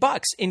really big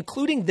bucks,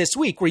 including this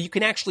week where you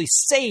can actually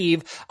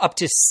save up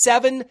to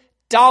 $7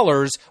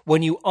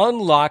 when you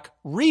unlock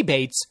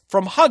rebates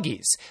from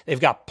Huggies. They've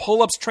got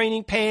pull-ups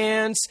training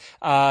pants.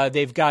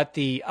 They've got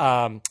the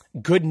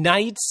good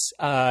nights.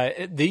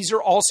 These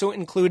are also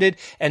included.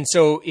 And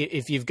so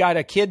if you've got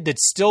a kid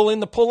that's still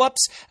in the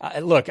pull-ups,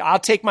 look, I'll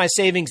take my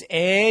savings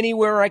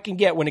anywhere I can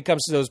get when it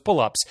comes to those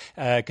pull-ups,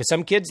 because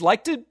some kids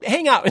like to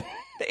hang out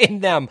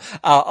in them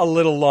a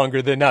little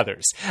longer than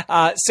others.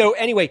 So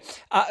anyway,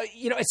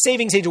 at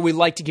Savings Angel, we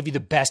like to give you the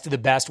best of the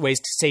best ways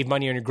to save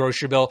money on your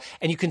grocery bill.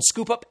 And you can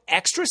scoop up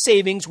extra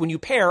savings when you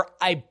pair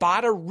Ibotta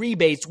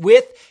rebates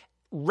with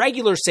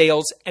regular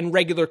sales and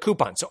regular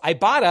coupons. So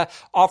Ibotta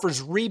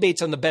offers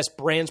rebates on the best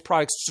brands,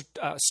 products,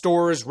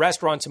 stores,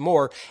 restaurants, and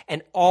more,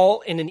 and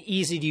all in an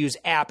easy-to-use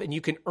app. And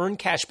you can earn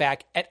cash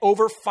back at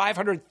over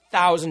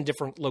 500,000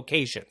 different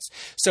locations.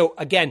 So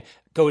again,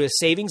 go to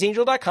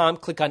savingsangel.com,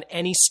 click on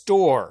any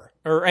store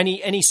or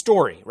any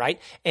story, right?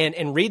 And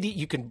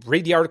you can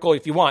read the article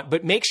if you want,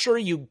 but make sure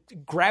you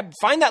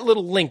find that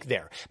little link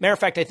there. Matter of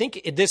fact, I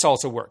think this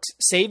also works.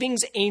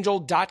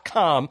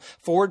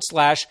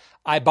 savingsangel.com/Ibotta,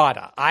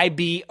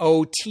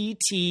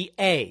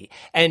 Ibotta.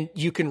 And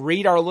you can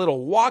read our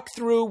little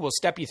walkthrough. We'll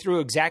step you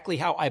through exactly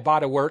how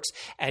Ibotta works,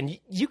 and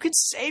you could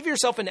save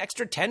yourself an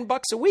extra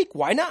 $10 a week.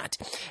 Why not?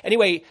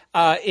 Anyway,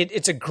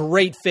 it's a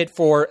great fit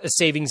for a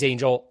Savings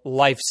Angel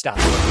lifestyle.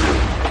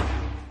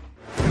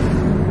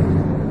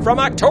 From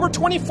October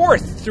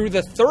 24th through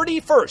the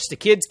 31st, the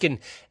kids can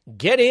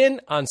get in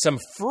on some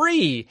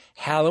free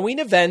Halloween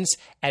events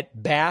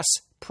at Bass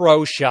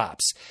Pro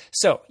Shops.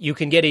 So you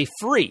can get a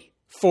free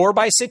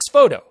 4x6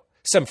 photo,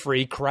 some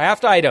free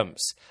craft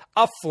items,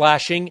 a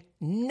flashing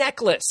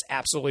necklace,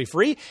 absolutely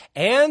free,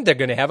 and they're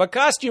going to have a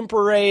costume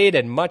parade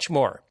and much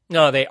more.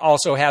 Now, they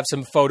also have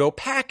some photo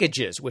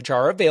packages, which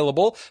are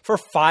available for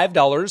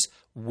 $5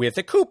 with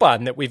a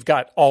coupon that we've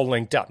got all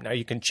linked up. Now,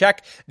 you can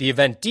check the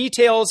event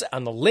details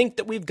on the link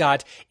that we've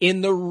got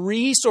in the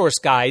resource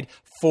guide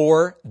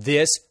for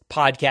this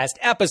podcast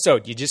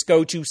episode. You just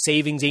go to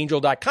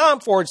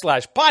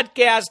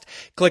savingsangel.com/podcast,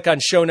 click on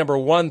show number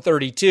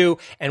 132,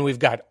 and we've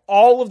got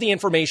all of the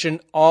information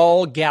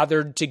all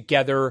gathered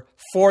together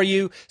for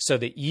you so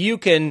that you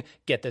can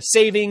get the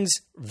savings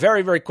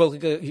very, very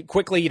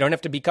quickly. You don't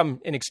have to become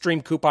an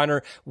extreme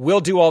couponer. We'll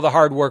do all the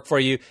hard work for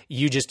you.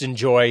 You just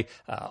enjoy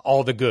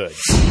all the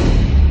goods.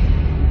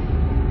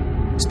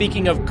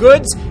 Speaking of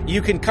goods,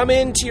 you can come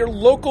into your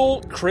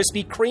local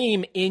Krispy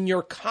Kreme in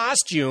your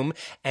costume,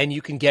 and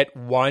you can get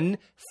one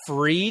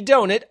free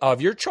donut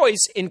of your choice,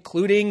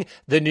 including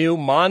the new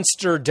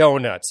Monster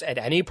Donuts at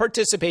any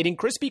participating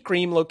Krispy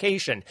Kreme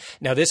location.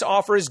 Now, this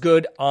offer is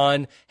good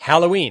on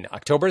Halloween,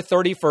 October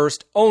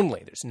 31st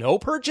only. There's no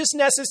purchase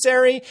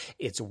necessary.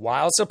 It's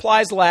while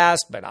supplies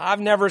last, but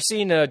I've never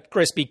seen a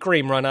Krispy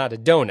Kreme run out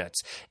of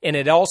donuts. And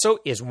it also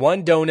is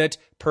one donut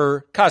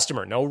per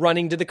customer. No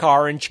running to the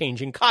car and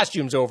changing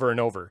costumes over and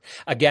over.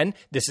 Again,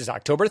 this is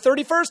October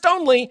 31st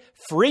only.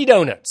 Free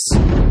donuts.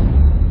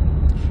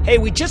 Hey,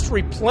 we just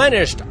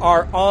replenished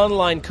our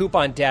online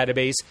coupon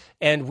database,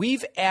 and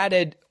we've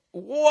added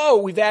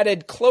more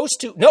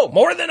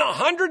than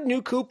 100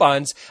 new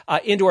coupons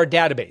into our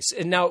database.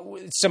 And now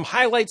some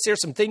highlights there,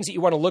 some things that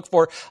you want to look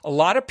for. A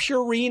lot of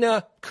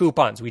Purina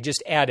coupons we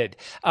just added.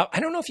 I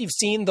don't know if you've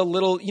seen the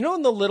little,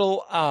 in the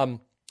little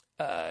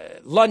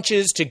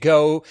lunches to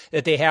go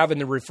that they have in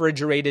the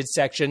refrigerated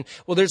section.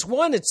 Well, there's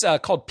one that's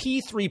called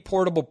P3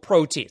 Portable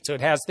Protein. So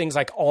it has things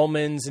like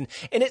almonds and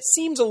it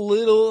seems a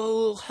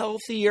little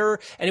healthier.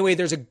 Anyway,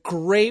 there's a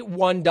great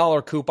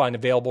 $1 coupon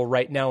available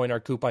right now in our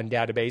coupon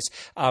database.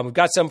 We've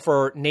got some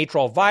for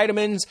Natrol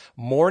vitamins,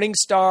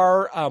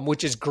 Morningstar,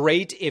 which is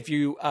great if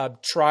you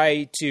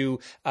try to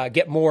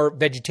get more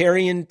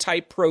vegetarian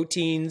type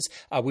proteins.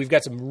 We've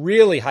got some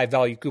really high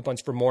value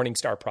coupons for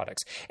Morningstar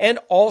products. And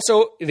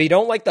also, if you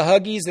don't like the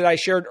Huggies that I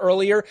shared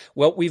earlier,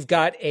 well, we've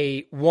got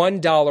a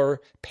 $1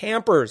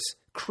 Pampers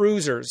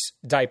Cruisers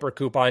diaper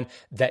coupon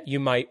that you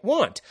might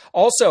want.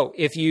 Also,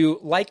 if you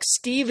like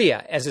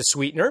stevia as a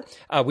sweetener,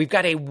 we've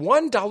got a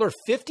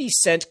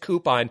 $1.50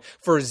 coupon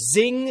for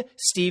Zing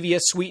Stevia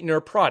Sweetener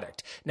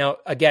product. Now,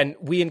 again,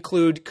 we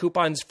include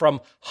coupons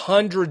from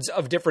hundreds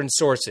of different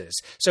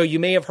sources. So you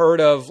may have heard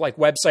of like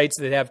websites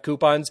that have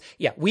coupons.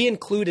 Yeah, we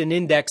include and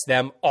index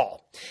them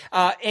all.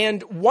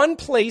 And one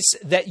place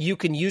that you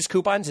can use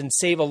coupons and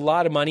save a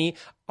lot of money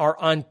are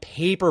on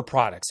paper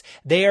products.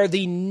 They are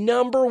the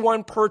number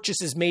one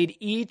purchases made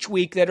each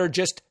week that are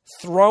just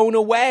thrown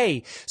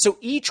away. So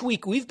each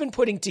week we've been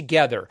putting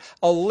together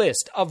a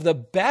list of the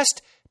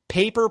best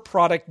paper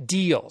product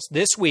deals.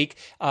 This week,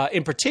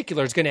 in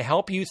particular, is going to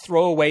help you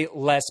throw away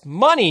less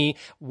money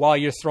while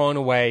you're throwing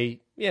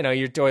away,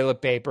 your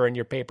toilet paper and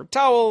your paper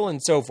towel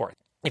and so forth.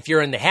 If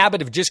you're in the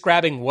habit of just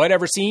grabbing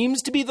whatever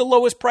seems to be the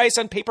lowest price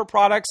on paper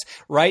products,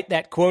 right,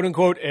 that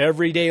quote-unquote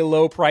everyday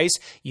low price,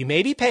 you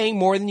may be paying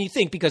more than you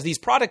think because these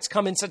products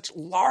come in such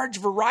large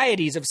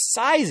varieties of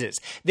sizes.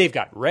 They've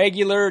got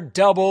regular,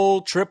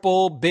 double,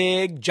 triple,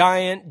 big,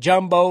 giant,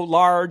 jumbo,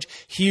 large,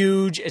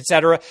 huge,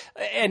 etc.,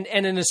 and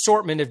an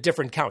assortment of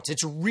different counts.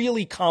 It's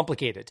really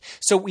complicated.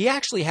 So we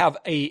actually have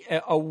a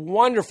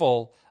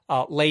wonderful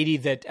lady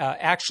that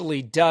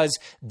actually does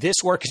this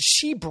work.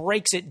 She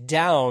breaks it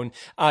down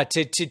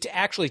to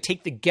actually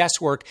take the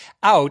guesswork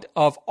out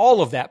of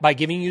all of that by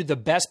giving you the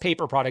best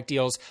paper product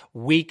deals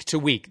week to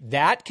week.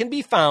 That can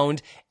be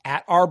found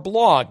at our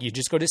blog. You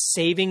just go to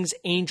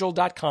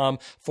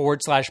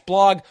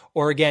savingsangel.com/blog,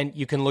 or again,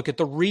 you can look at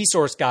the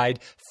resource guide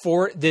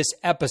for this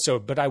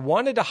episode. But I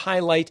wanted to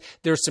highlight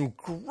there's some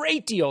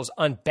great deals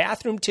on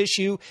bathroom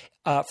tissue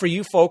for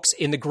you folks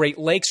in the Great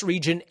Lakes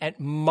region at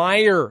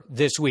Meijer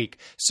this week.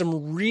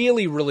 Some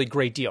really, really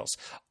great deals.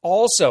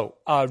 Also,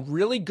 a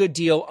really good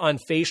deal on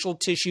facial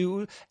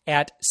tissue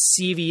at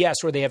CVS,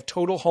 where they have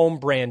Total Home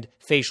brand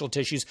facial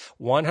tissues,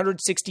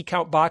 160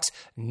 count box,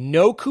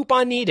 no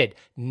coupon needed,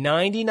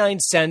 99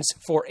 cents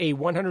for a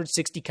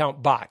 160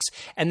 count box.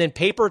 And then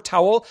paper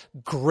towel,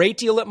 great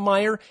deal at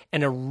Meijer,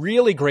 and a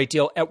really great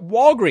deal at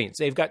Walgreens.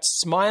 They've got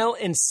Smile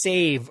and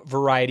Save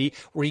variety,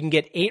 where you can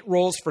get 8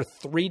 rolls for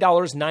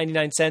 $3.99.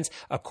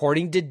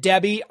 According to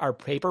Debbie, our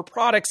paper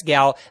products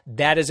gal,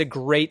 that is a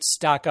great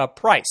stock up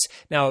price.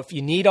 Now, if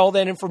you need all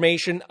that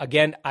information,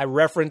 again, I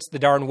referenced the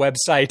darn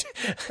website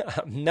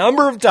a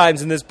number of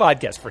times in this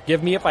podcast.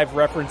 Forgive me if I've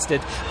referenced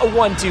it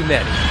one too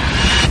many.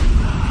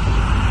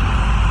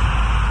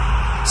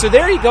 So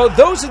there you go.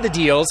 Those are the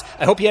deals.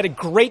 I hope you had a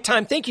great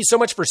time. Thank you so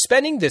much for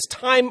spending this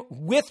time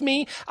with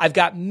me. I've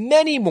got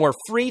many more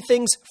free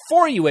things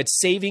for you at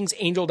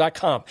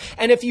savingsangel.com.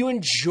 And if you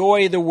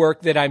enjoy the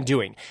work that I'm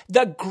doing,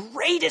 the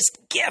greatest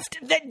gift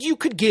that you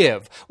could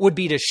give would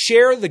be to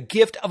share the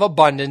gift of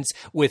abundance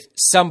with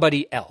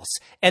somebody else.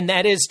 And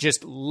that is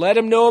just let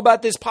them know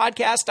about this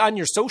podcast on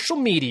your social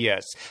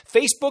medias.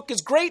 Facebook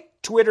is great.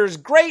 Twitter is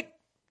great.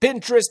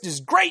 Pinterest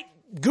is great.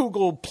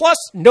 Google Plus,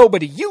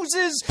 nobody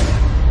uses.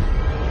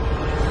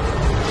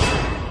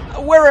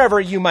 Wherever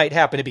you might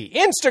happen to be.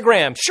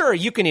 Instagram, sure,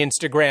 you can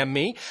Instagram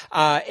me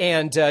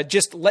and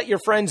just let your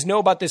friends know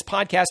about this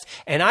podcast.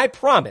 And I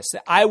promise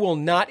that I will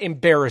not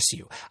embarrass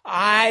you.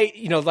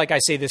 Like I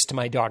say this to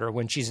my daughter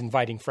when she's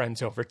inviting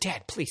friends over.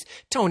 Dad, please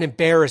don't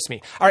embarrass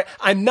me. All right,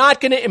 I'm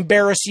not going to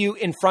embarrass you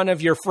in front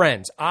of your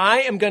friends.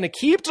 I am going to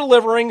keep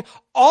delivering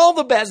all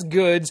the best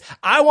goods.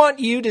 I want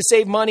you to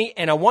save money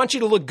and I want you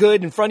to look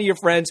good in front of your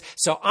friends.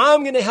 So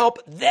I'm going to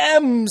help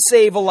them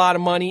save a lot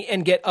of money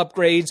and get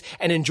upgrades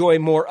and enjoy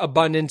more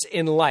abundance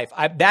in life.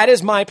 That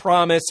is my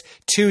promise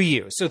to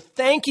you. So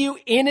thank you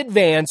in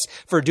advance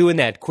for doing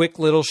that quick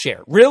little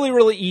share. Really,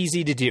 really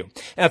easy to do.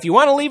 Now, if you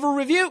want to leave a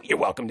review, you're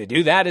welcome to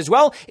do that as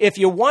well. If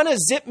you want to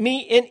zip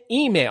me an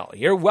email,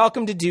 you're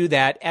welcome to do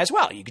that as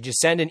well. You could just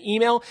send an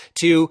email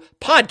to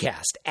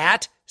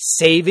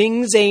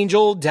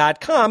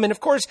podcast@savingsangel.com. And of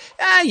course,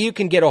 you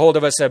can get a hold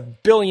of us a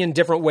billion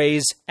different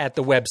ways at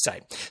the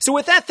website. So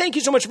with that, thank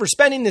you so much for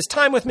spending this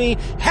time with me.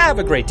 Have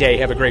a great day.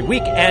 Have a great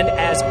week. And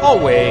as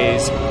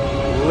always,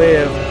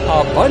 live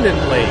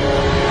abundantly.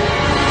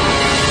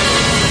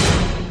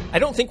 I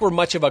don't think we're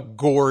much of a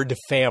gourd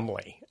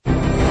family.